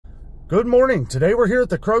Good morning. Today we're here at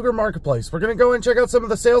the Kroger Marketplace. We're going to go and check out some of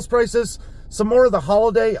the sales prices, some more of the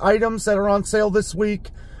holiday items that are on sale this week.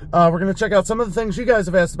 We're going to check out some of the things you guys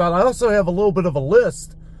have asked about. I also have a little bit of a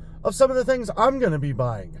list of some of the things I'm going to be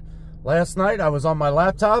buying. Last night I was on my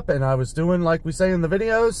laptop and I was doing, like we say in the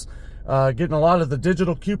videos, getting a lot of the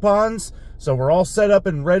digital coupons. So we're all set up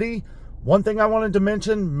and ready. One thing I wanted to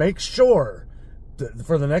mention, make sure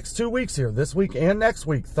for the next 2 weeks here, this week and next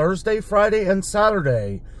week, Thursday, Friday, and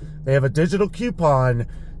Saturday, they have a digital coupon,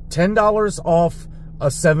 $10 off a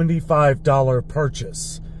 $75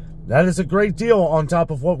 purchase. That is a great deal on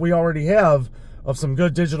top of what we already have of some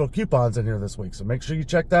good digital coupons in here this week. So make sure you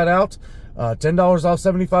check that out. $10 off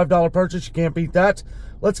 $75 purchase. You can't beat that.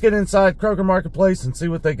 Let's get inside Kroger Marketplace and see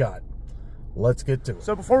what they got. Let's get to it.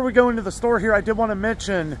 So before we go into the store here, I did want to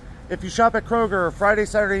mention, if you shop at Kroger Friday,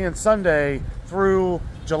 Saturday, and Sunday through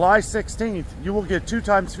July 16th, you will get 2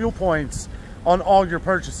 times fuel points on all your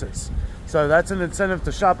purchases. So that's an incentive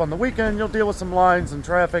to shop on the weekend. You'll deal with some lines and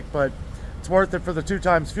traffic, but it's worth it for the 2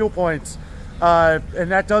 times fuel points.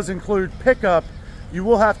 And that does include pickup. You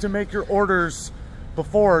will have to make your orders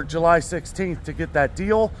before July 16th to get that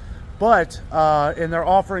deal. But, and they're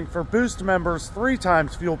offering for Boost members 3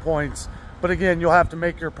 times fuel points. But again, you'll have to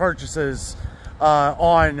make your purchases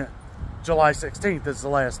on July 16th is the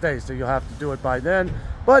last day, so you'll have to do it by then.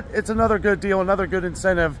 But it's another good deal, another good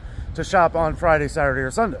incentive to shop on Friday, Saturday,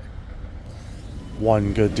 or Sunday.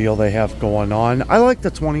 One good deal they have going on. I like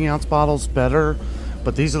the 20-ounce bottles better,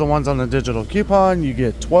 but these are the ones on the digital coupon. You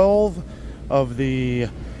get 12 of the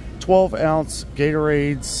 12-ounce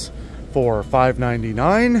Gatorades for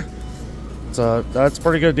 $5.99. So that's a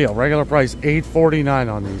pretty good deal. Regular price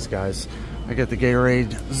 $8.49 on these guys. I get the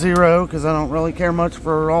Gatorade Zero because I don't really care much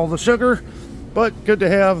for all the sugar, but good to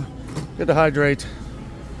have, good to hydrate.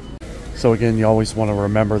 So again, you always want to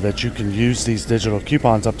remember that you can use these digital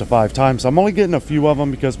coupons up to 5 times. I'm only getting a few of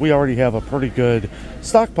them because we already have a pretty good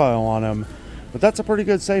stockpile on them, but that's a pretty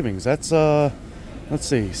good savings. That's let's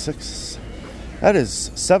see, that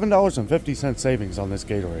is $7.50 savings on this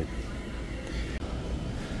Gatorade.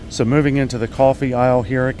 So moving into the coffee aisle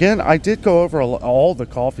here, again, I did go over all the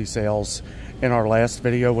coffee sales in our last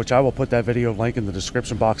video, which I will put that video link in the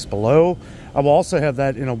description box below. I will also have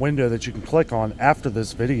that in a window that you can click on after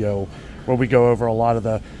this video, where we go over a lot of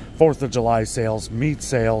the 4th of July sales, meat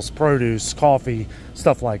sales, produce, coffee,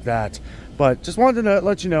 stuff like that. But just wanted to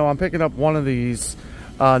let you know I'm picking up one of these.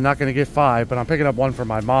 Not going to get 5, but I'm picking up one for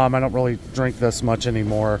my mom. I don't really drink this much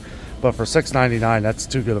anymore, but for $6.99, that's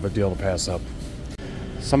too good of a deal to pass up.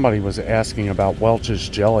 Somebody was asking about Welch's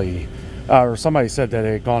jelly, or somebody said that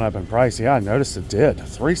it had gone up in price. Yeah, I noticed it did.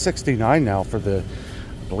 $3.69 now for the,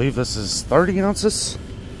 I believe this is 30 ounces.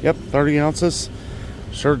 Yep, 30 ounces.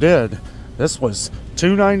 Sure did. This was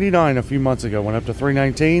 $2.99 a few months ago. Went up to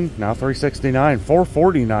 $3.19. Now $3.69.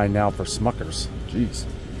 $4.49 now for Smuckers. Jeez.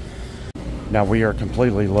 Now we are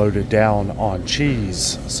completely loaded down on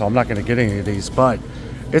cheese, so I'm not going to get any of these, but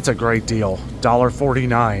it's a great deal.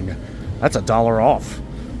 $1.49. That's $1 off.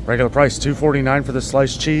 Regular price $2.49 for the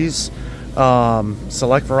sliced cheese.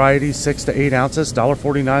 Select varieties, 6 to 8 ounces,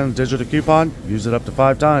 $1.49 on the digital coupon. Use it up to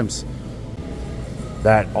 5 times.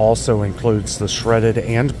 That also includes the shredded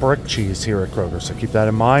and brick cheese here at Kroger, so keep that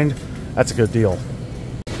in mind. That's a good deal.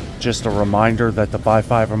 Just a reminder that the buy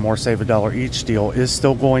 5 or more, save $1 each deal is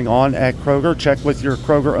still going on at Kroger. Check with your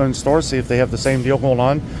Kroger-owned store, see if they have the same deal going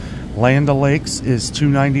on. Land O'Lakes is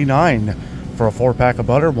 $2.99 for a 4-pack of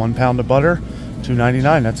butter, 1 pound of butter.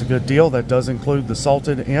 $2.99. That's a good deal. That does include the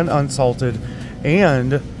salted and unsalted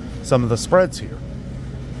and some of the spreads here.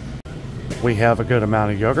 We have a good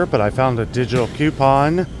amount of yogurt, but I found a digital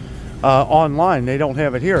coupon online. They don't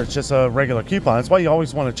have it here. It's just a regular coupon. That's why you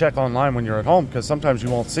always want to check online when you're at home, because sometimes you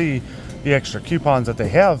won't see the extra coupons that they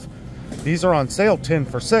have. These are on sale 10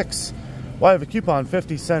 for 6. Well, I have a coupon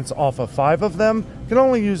 50 cents off of 5 of them. Can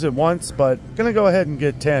only use it once, but gonna go ahead and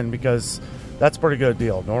get 10 because that's a pretty good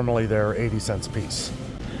deal. Normally they're 80 cents a piece.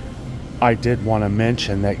 I did want to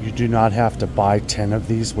mention that you do not have to buy 10 of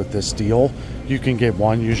these with this deal. You can get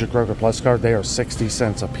one, use your Kroger Plus card. They are 60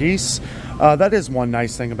 cents a piece. That is one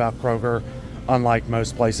nice thing about Kroger. Unlike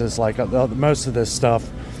most places, like most of this stuff,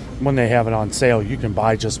 when they have it on sale, you can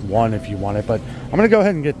buy just one if you want it. But I'm going to go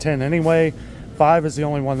ahead and get 10 anyway. 5 is the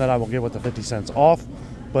only one that I will get with the 50 cents off.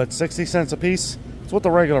 But 60 cents a piece, it's what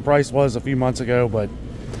the regular price was a few months ago, but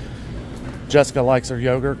Jessica likes her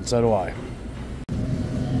yogurt, and so do I.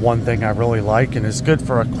 One thing I really like and is good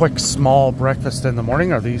for a quick small breakfast in the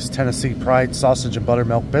morning are these Tennessee Pride sausage and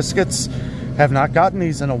buttermilk biscuits. Have not gotten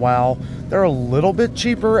these in a while. They're a little bit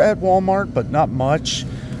cheaper at Walmart, but not much.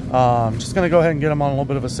 I'm just going to go ahead and get them on a little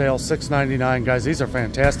bit of a sale. $6.99, guys. These are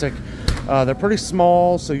fantastic. They're pretty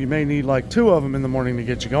small, so you may need like 2 of them in the morning to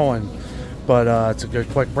get you going. But it's a good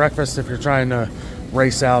quick breakfast if you're trying to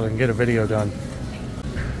race out and get a video done.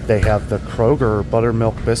 They have the Kroger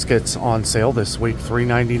buttermilk biscuits on sale this week,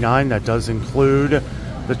 $3.99. That does include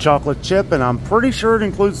the chocolate chip, and I'm pretty sure it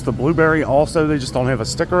includes the blueberry also. They just don't have a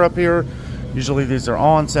sticker up here. Usually these are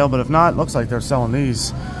on sale, but if not, it looks like they're selling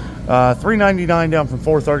these. $3.99 down from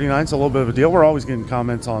 $4.39. It's a little bit of a deal. We're always getting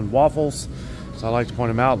comments on waffles, so I like to point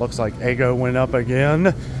them out. Looks like Eggo went up again.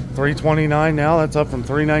 $3.29 now. That's up from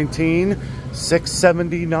 $3.19.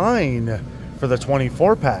 $6.79 for the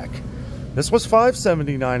 24-pack. This was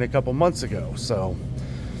 $5.79 a couple months ago, so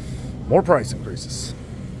more price increases.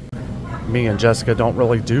 Me and Jessica don't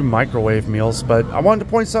really do microwave meals, but I wanted to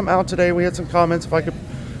point something out today. We had some comments. If I could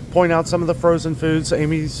point out some of the frozen foods.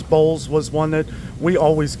 Amy's Bowls was one that we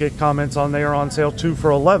always get comments on. They are on sale, 2 for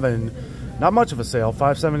 $11. Not much of a sale,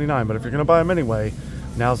 $5.79, but if you're going to buy them anyway,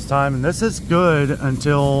 now's the time. And this is good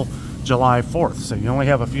until July 4th, so you only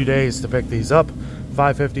have a few days to pick these up.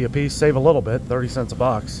 $5.50 a piece, save a little bit, 30 cents a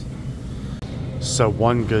box. So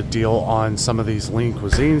one good deal on some of these lean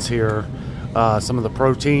cuisines here. Some of the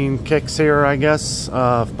protein kicks here, I guess.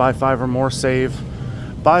 Buy 5 or more, save.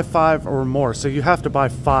 Buy 5 or more. So you have to buy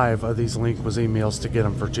 5 of these lean cuisine meals to get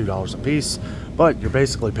them for $2 a piece. But you're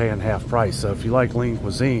basically paying half price. So if you like lean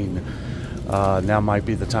cuisine, now might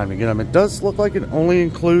be the time to get them. It does look like it only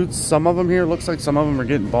includes some of them here. It looks like some of them are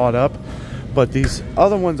getting bought up. But these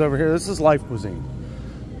other ones over here, this is Life Cuisine.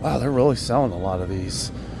 Wow, they're really selling a lot of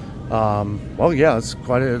these. Well, yeah, it's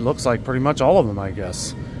quite. It looks like pretty much all of them, I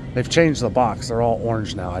guess. They've changed the box. They're all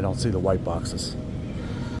orange now. I don't see the white boxes.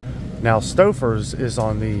 Now, Stouffer's is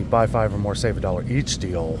on the buy 5 or more, save $1 each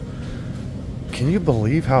deal. Can you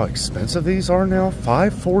believe how expensive these are now?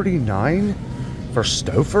 $5.49 for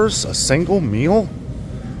Stouffer's, a single meal?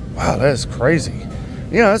 Wow, that is crazy.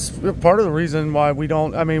 Yeah, that's part of the reason why we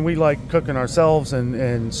don't. I mean, we like cooking ourselves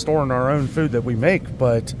and storing our own food that we make,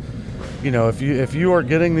 but you know, if you are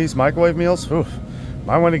getting these microwave meals,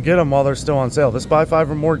 might want to get them while they're still on sale. This buy 5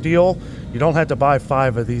 or more deal, you don't have to buy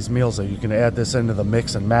 5 of these meals, though. You can add this into the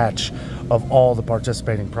mix and match of all the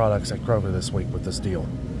participating products at Kroger this week with this deal.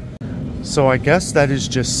 So I guess that is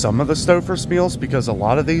just some of the Stouffer's meals, because a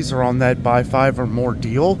lot of these are on that buy 5 or more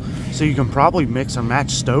deal. So you can probably mix or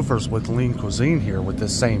match Stouffer's with lean cuisine here with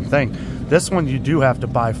this same thing. This one you do have to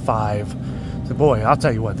buy 5. Boy, I'll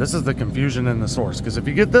tell you what, this is the confusion in the source, because if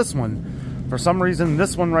you get this one, for some reason,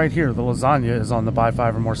 this one right here, the lasagna, is on the buy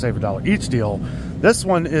 5 or more, save $1 each deal. This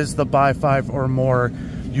one is the buy 5 or more,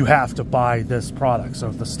 you have to buy this product. So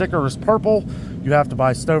if the sticker is purple, you have to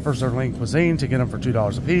buy Stouffer's or lean cuisine to get them for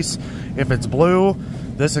 $2 a piece. If it's blue,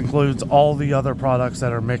 this includes all the other products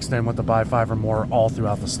that are mixed in with the buy 5 or more all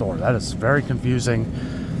throughout the store. That is very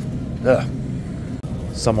confusing. Ugh.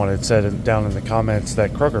 Someone had said down in the comments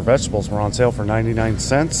that Kroger vegetables were on sale for 99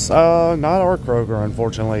 cents. Not our Kroger,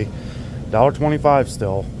 unfortunately. $1.25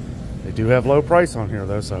 still. They do have low price on here,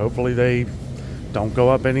 though, so hopefully they don't go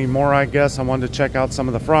up anymore, I guess. I wanted to check out some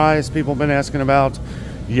of the fries people have been asking about.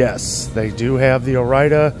 Yes, they do have the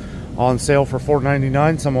Ore-Ida on sale for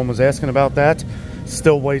 $4.99. Someone was asking about that.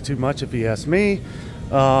 Still way too much if you ask me.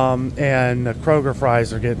 And the Kroger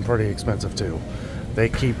fries are getting pretty expensive, too. They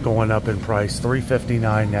keep going up in price.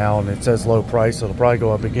 $3.59 now, and it says low price, so it'll probably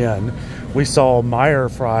go up again. We saw Meyer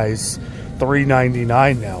fries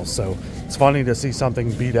 $3.99 now, so it's funny to see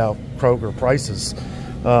something beat out Kroger prices,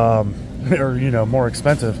 or you know, more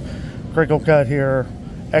expensive. Crinkle cut here,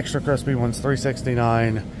 extra crispy ones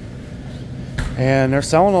 $3.69, and they're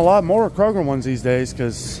selling a lot more Kroger ones these days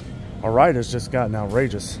because Ore-Ida's just gotten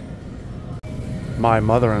outrageous. My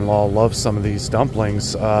mother-in-law loves some of these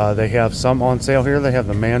dumplings. They have some on sale here. They have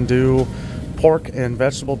the Mandu pork and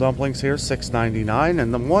vegetable dumplings here, $6.99.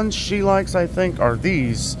 And the ones she likes, I think, are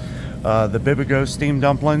these, the Bibigo steamed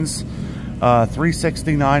dumplings,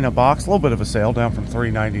 $3.69 a box. A little bit of a sale, down from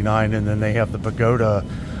 $3.99. And then they have the Pagoda,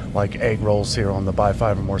 like, egg rolls here on the buy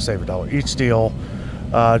 5 or more, save $1 each deal.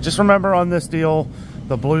 Just remember on this deal,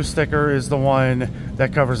 the blue sticker is the one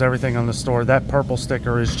that covers everything on the store. That purple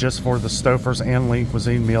sticker is just for the Stouffer's and lean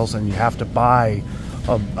cuisine meals, and you have to buy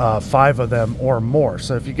 5 of them or more.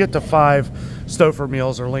 So if you get to 5 Stouffer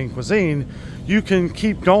meals or lean cuisine, you can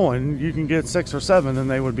keep going. You can get 6 or 7,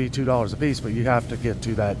 and they would be $2 a piece, but you have to get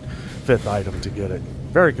to that 5th item to get it.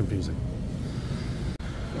 Very confusing.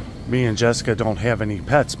 Me and Jessica don't have any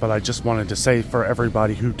pets, but I just wanted to say for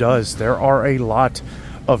everybody who does, there are a lot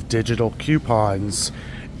of digital coupons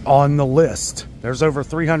on the list. There's over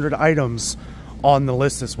 300 items on the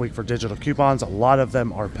list this week for digital coupons. A lot of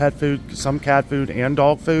them are pet food, some cat food and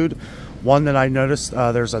dog food. One that I noticed,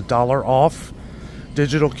 there's a $1 off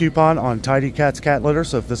digital coupon on Tidy Cats cat litter.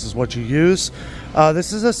 So if this is what you use,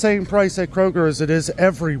 this is the same price at Kroger as it is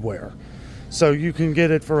everywhere. So you can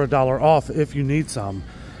get it for $1 off if you need some.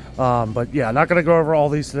 But yeah, not going to go over all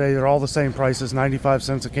these today. They're all the same prices, 95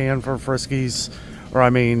 cents a can for Friskies, or I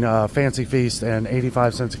mean Fancy Feast, and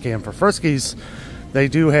 85 cents a can for Friskies. They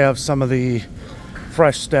do have some of the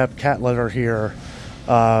Fresh Step cat litter here,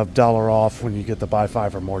 $1 off when you get the buy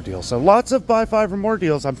 5 or more deal. So lots of buy 5 or more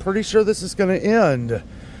deals. I'm pretty sure this is going to end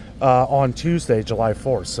on Tuesday, July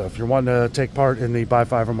 4th. So if you're wanting to take part in the buy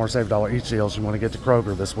 5 or more save $1 each deals, you want to get to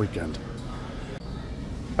Kroger this weekend.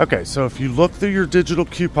 Okay, so if you look through your digital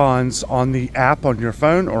coupons on the app on your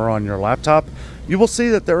phone or on your laptop, you will see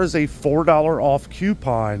that there is a $4 off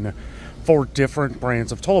coupon for different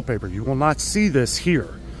brands of toilet paper. You will not see this here.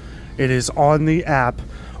 It is on the app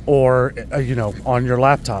or on your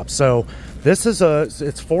laptop. So this is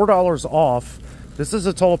it's $4 off. This is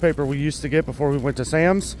a toilet paper we used to get before we went to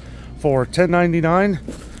Sam's for $10.99.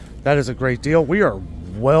 That is a great deal. We are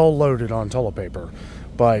well loaded on toilet paper.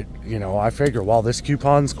 But, I figure while this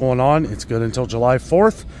coupon's going on, it's good until July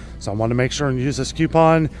 4th. So I want to make sure and use this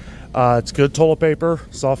coupon. It's good toilet paper,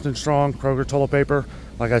 soft and strong, Kroger toilet paper.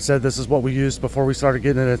 Like I said, this is what we used before we started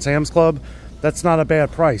getting it at Sam's Club. That's not a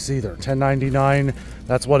bad price either. $10.99,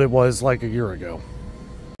 that's what it was like a year ago.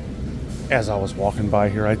 As I was walking by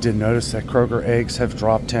here, I did notice that Kroger eggs have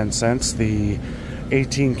dropped 10 cents. The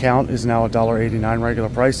 18 count is now $1.89 regular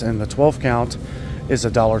price, and the 12 count is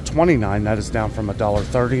 $1.29. That is down from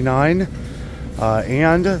 $1.39.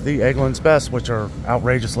 And the Eggland's Best, which are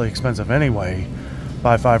outrageously expensive anyway,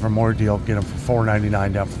 buy 5 or more deal, get them for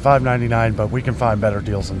 $4.99 down from $5.99, but we can find better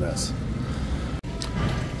deals than this.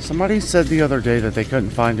 Somebody said the other day that they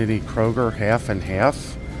couldn't find any Kroger half and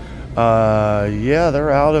half. Yeah,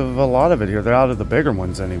 they're out of a lot of it here. They're out of the bigger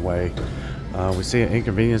ones anyway. We see an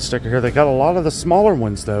inconvenience sticker here. They got a lot of the smaller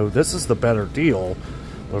ones though. This is the better deal.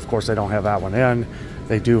 But of course they don't have that one in.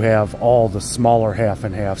 They do have all the smaller half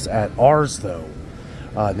and halves at ours though.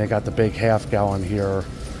 And they got the big half gallon here.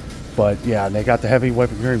 But yeah, and they got the heavy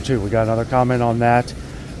whipping cream too. We got another comment on that.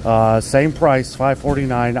 Same price,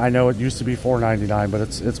 $5.49. I know it used to be $4.99, but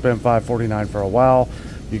it's been $5.49 for a while.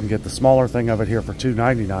 You can get the smaller thing of it here for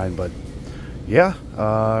 $2.99. But yeah,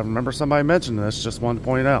 remember somebody mentioned this, just wanted to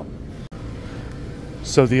point it out.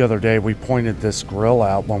 So the other day we pointed this grill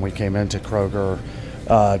out when we came into Kroger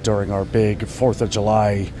during our big 4th of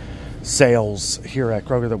July sales here at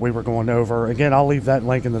Kroger that we were going over. Again, I'll leave that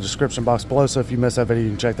link in the description box below, so if you missed that video, you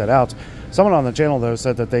can check that out. Someone on the channel, though,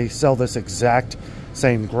 said that they sell this exact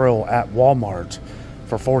same grill at Walmart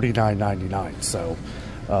for $49.99. So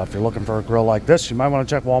if you're looking for a grill like this, you might want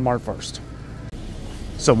to check Walmart first.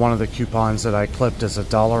 So one of the coupons that I clipped is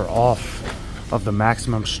 $1 off of the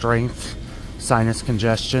maximum strength sinus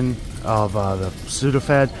congestion of the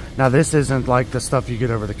Sudafed. Now this isn't like the stuff you get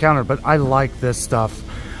over the counter, but I like this stuff.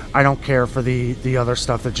 I don't care for the other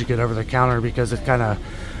stuff that you get over the counter because it kind of,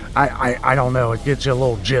 I don't know, it gets you a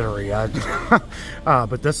little jittery.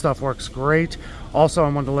 But this stuff works great. Also, I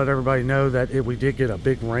wanted to let everybody know that we did get a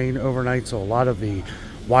big rain overnight, so a lot of the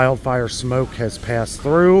wildfire smoke has passed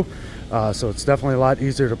through. So it's definitely a lot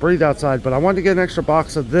easier to breathe outside. But I wanted to get an extra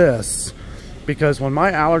box of this because when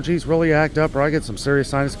my allergies really act up or I get some serious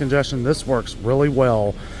sinus congestion, this works really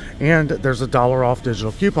well. And there's a $1 off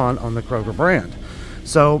digital coupon on the Kroger brand.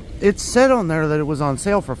 So it said on there that it was on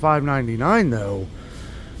sale for $5.99 though.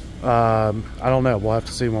 I don't know, we'll have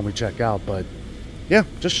to see when we check out, but yeah,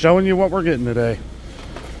 just showing you what we're getting today.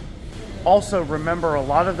 Also remember, a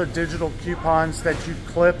lot of the digital coupons that you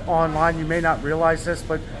clip online, you may not realize this,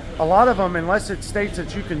 but a lot of them, unless it states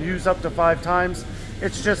that you can use up to 5 times,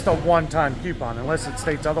 it's just a one-time coupon unless it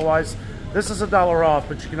states otherwise. This is $1 off,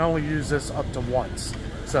 but you can only use this up to once.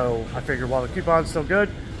 So I figured while the coupon's still good,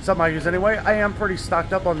 something I use anyway. I am pretty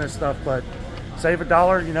stocked up on this stuff, but save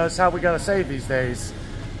 $1, you know, it's how we gotta save these days.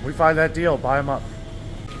 We find that deal, buy them up.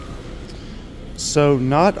 So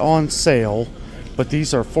not on sale, but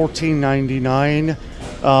these are $14.99.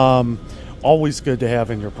 Always good to have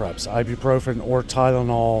in your preps. Ibuprofen or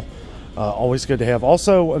Tylenol, always good to have.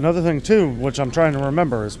 Also, another thing too, which I'm trying to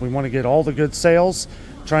remember, is we want to get all the good sales,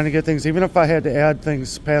 trying to get things, even if I had to add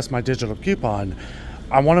things past my digital coupon,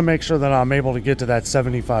 I want to make sure that I'm able to get to that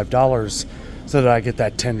 $75 so that I get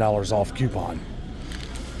that $10 off coupon.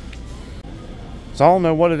 So I don't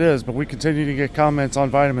know what it is, but we continue to get comments on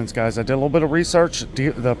vitamins, guys. I did a little bit of research.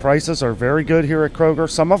 The prices are very good here at Kroger.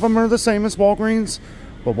 Some of them are the same as Walgreens,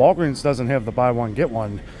 but Walgreens doesn't have the buy one, get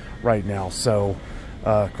one right now. So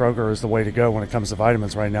Kroger is the way to go when it comes to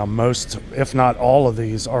vitamins right now. Most, if not all of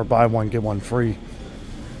these, are buy one, get one free.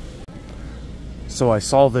 So I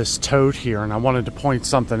saw this tote here, and I wanted to point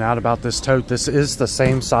something out about this tote. This is the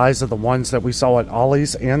same size of the ones that we saw at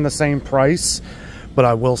Ollies and the same price, but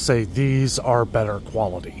I will say these are better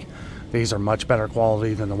quality. These are much better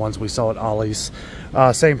quality than the ones we saw at Ollies.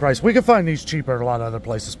 Same price. We can find these cheaper at a lot of other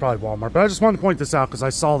places, probably Walmart, but I just wanted to point this out because I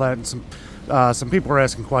saw that and some people were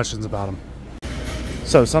asking questions about them.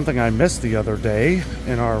 So something I missed the other day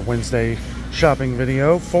in our Wednesday shopping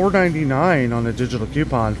video, $4.99 on a digital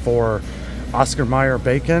coupon for Oscar Mayer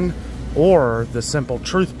bacon or the Simple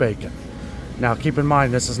Truth bacon. Now keep in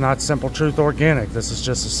mind, this is not Simple Truth organic. This is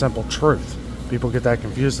just a Simple Truth. People get that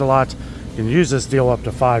confused a lot. You can use this deal up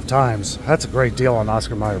to 5 times. That's a great deal on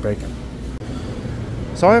Oscar Mayer bacon.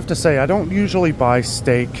 So I have to say, I don't usually buy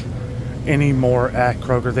steak anymore at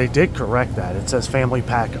Kroger. They did correct that. It says family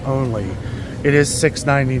pack only. It is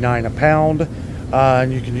 $6.99 a pound,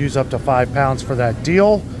 and you can use up to 5 pounds for that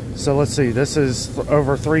deal. So let's see, this is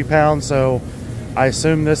over 3 pounds, so I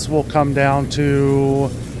assume this will come down to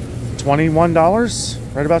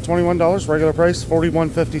 $21, right about $21, regular price,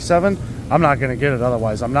 $41.57. I'm not going to get it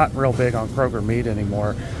otherwise. I'm not real big on Kroger meat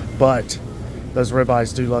anymore, but those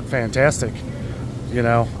ribeyes do look fantastic, you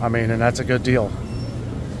know, I mean, and that's a good deal.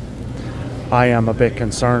 I am a bit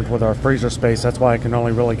concerned with our freezer space. That's why I can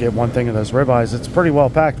only really get one thing of those ribeyes. It's pretty well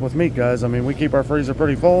packed with meat, guys. I mean, we keep our freezer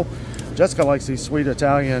pretty full. Jessica likes these sweet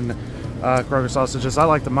Italian Kroger sausages. I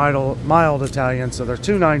like the mild Italian, so they're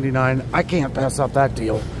 $2.99. I can't pass up that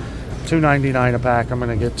deal. $2.99 a pack. I'm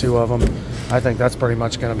going to get 2 of them. I think that's pretty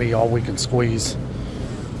much going to be all we can squeeze.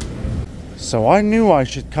 So I knew I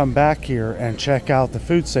should come back here and check out the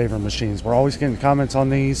Food Saver machines. We're always getting comments on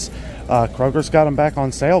these. Kroger's got them back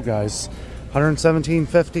on sale, guys.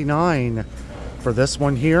 $117.59 for this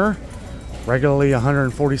one here. Regularly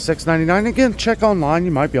 $146.99. Again, check online.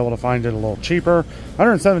 You might be able to find it a little cheaper.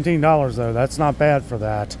 $117 though. That's not bad for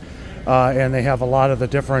that. And they have a lot of the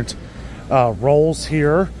different rolls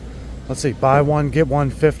here. Let's see. Buy one, get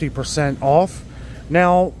one 50% off.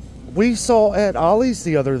 Now, we saw at Ollies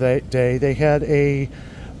the other day, they had a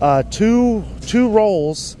two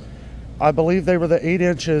rolls. I believe they were the 8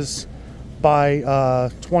 inches by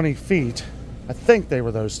 20 feet. I think they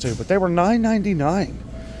were those two, but they were $9.99.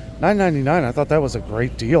 $9.99. I thought that was a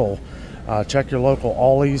great deal. Check your local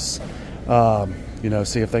Ollies, you know,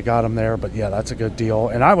 see if they got them there. But yeah, that's a good deal.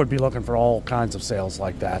 And I would be looking for all kinds of sales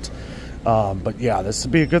like that. But yeah, this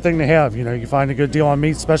would be a good thing to have. You know, you find a good deal on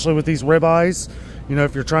meat, especially with these ribeyes. You know,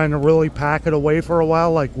 if you're trying to really pack it away for a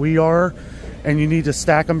while like we are, and you need to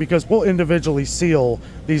stack them, because we'll individually seal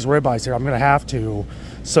these ribeyes here. I'm going to have to,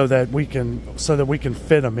 so that we can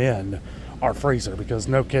fit them in our freezer, because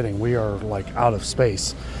no kidding, we are like out of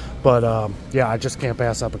space. But yeah, I just can't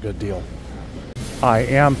pass up a good deal. I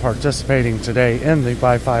am participating today in the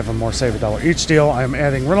buy 5 or more, save $1 each deal. I'm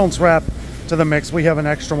adding Reynolds wrap to the mix. We have an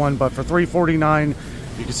extra one, but for $3.49,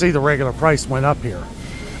 you can see the regular price went up here.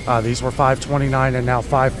 These were $5.29 and now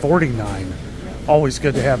 $5.49. Always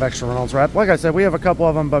good to have extra Reynolds wrap. Like I said, we have a couple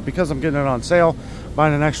of them, but because I'm getting it on sale,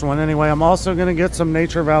 buying an extra one anyway. I'm also going to get some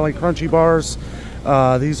Nature Valley Crunchy Bars.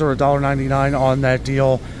 These are $1.99 on that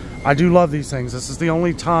deal. I do love these things. This is the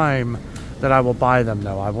only time that I will buy them,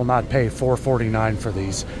 though. I will not pay $4.49 for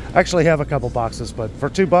these. I actually have a couple boxes, but for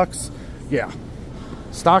 $2, yeah.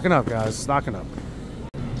 Stocking up, guys. Stocking up.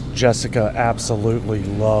 Jessica absolutely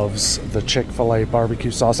loves the Chick-fil-A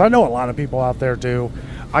barbecue sauce. I know a lot of people out there do.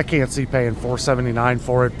 I can't see paying $4.79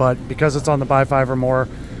 for it, but because it's on the buy 5 or more,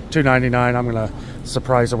 $2.99, I'm going to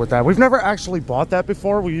surprise her with that. We've never actually bought that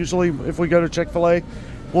before. We usually, if we go to Chick-fil-A,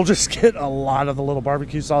 we'll just get a lot of the little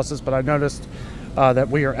barbecue sauces, but I noticed that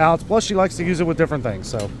we are out. Plus, she likes to use it with different things,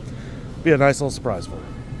 so be a nice little surprise for her.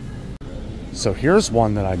 So here's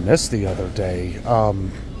one that I missed the other day.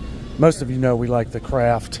 Most of you know we like the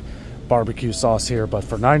Kraft barbecue sauce here, but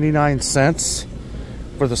for 99 cents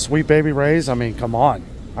for the Sweet Baby Ray's, I mean, come on.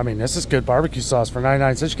 I mean, this is good barbecue sauce for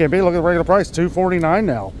 99 cents. You can't beat. Look at the regular price, $2.49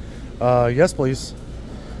 now. Yes, please.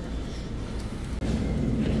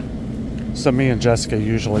 So me and Jessica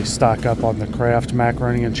usually stock up on the Kraft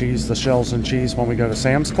macaroni and cheese, the shells and cheese, when we go to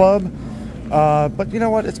Sam's Club. But you know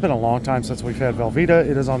what? It's been a long time since we've had Velveeta.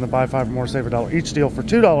 It is on the buy 5 or more, save $1 each deal for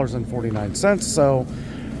 $2.49. So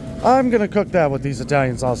I'm going to cook that with these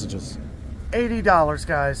Italian sausages. $80,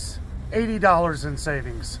 guys. $80 in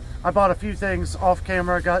savings. I bought a few things off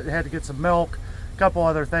camera. Had to get some milk, a couple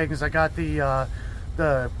other things. I got the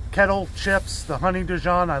kettle chips, the honey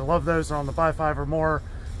Dijon. I love those. They're on the buy 5 or more.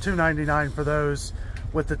 $2.99 for those,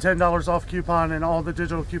 with the $10 off coupon and all the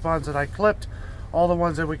digital coupons that I clipped all the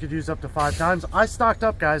ones that we could use up to 5 times. I stocked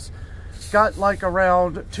up, guys. Got like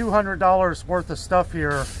around $200 worth of stuff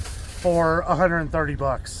here for 130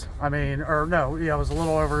 bucks. I mean, or no, yeah, it was a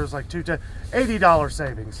little over. It was like $80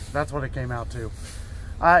 savings. That's what it came out to.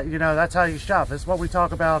 You know, that's how you shop. This is what we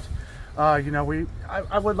talk about. You know,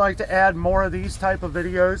 I would like to add more of these type of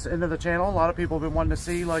videos into the channel. A lot of people have been wanting to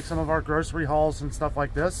see like some of our grocery hauls and stuff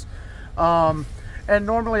like this. And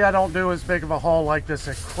normally I don't do as big of a haul like this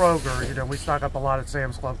at Kroger. You know, we stock up a lot at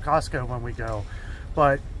Sam's Club, Costco when we go.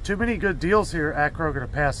 But too many good deals here at Kroger to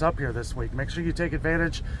pass up here this week. Make sure you take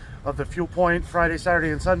advantage of the Fuel Point Friday,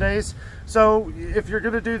 Saturday, and Sundays. So if you're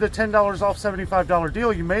going to do the $10 off $75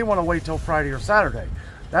 deal, you may want to wait till Friday or Saturday.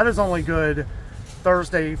 That is only good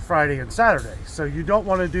Thursday, Friday, and Saturday. So you don't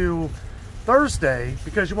want to do Thursday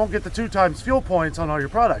because you won't get the 2 times fuel points on all your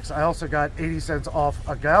products. I also got 80 cents off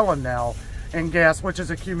a gallon now in gas, which has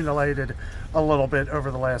accumulated a little bit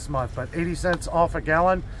over the last month. But 80 cents off a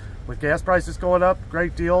gallon with gas prices going up,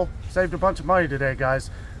 great deal. Saved a bunch of money today,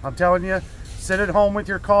 guys. I'm telling you, sit at home with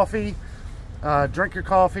your coffee, drink your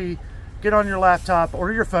coffee, get on your laptop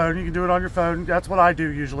or your phone. You can do it on your phone. That's what I do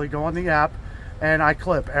usually. Go on the app and I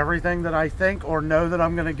clip everything that I think or know that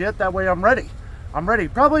I'm going to get. That way I'm ready. I'm ready.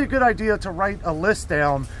 Probably a good idea to write a list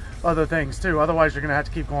down of the things too. Otherwise, you're going to have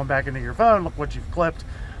to keep going back into your phone, look what you've clipped.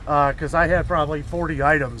 Because I had probably 40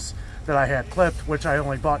 items that I had clipped, which I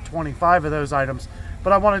only bought 25 of those items.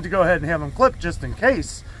 But I wanted to go ahead and have them clipped just in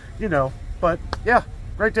case, you know. But yeah,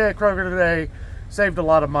 great day at Kroger today. Saved a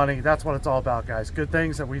lot of money. That's what it's all about, guys. Good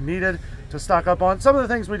things that we needed to stock up on. Some of the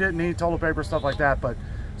things we didn't need, toilet paper, stuff like that. But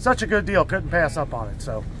such a good deal, couldn't pass up on it.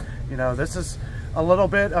 So, you know, this is a little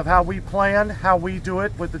bit of how we plan, how we do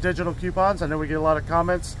it with the digital coupons. I know we get a lot of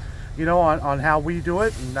comments, you know, on how we do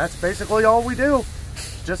it. And that's basically all we do.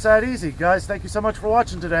 Just that easy. Guys, thank you so much for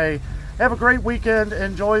watching today. Have a great weekend.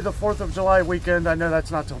 Enjoy the 4th of July weekend. I know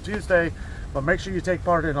that's not till Tuesday, but make sure you take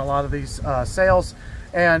part in a lot of these sales.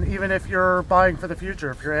 And even if you're buying for the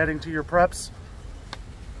future, if you're adding to your preps,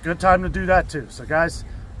 good time to do that too. So guys,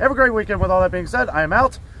 have a great weekend. With all that being said, I am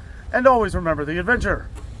out. And always remember, the adventure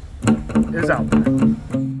is out there.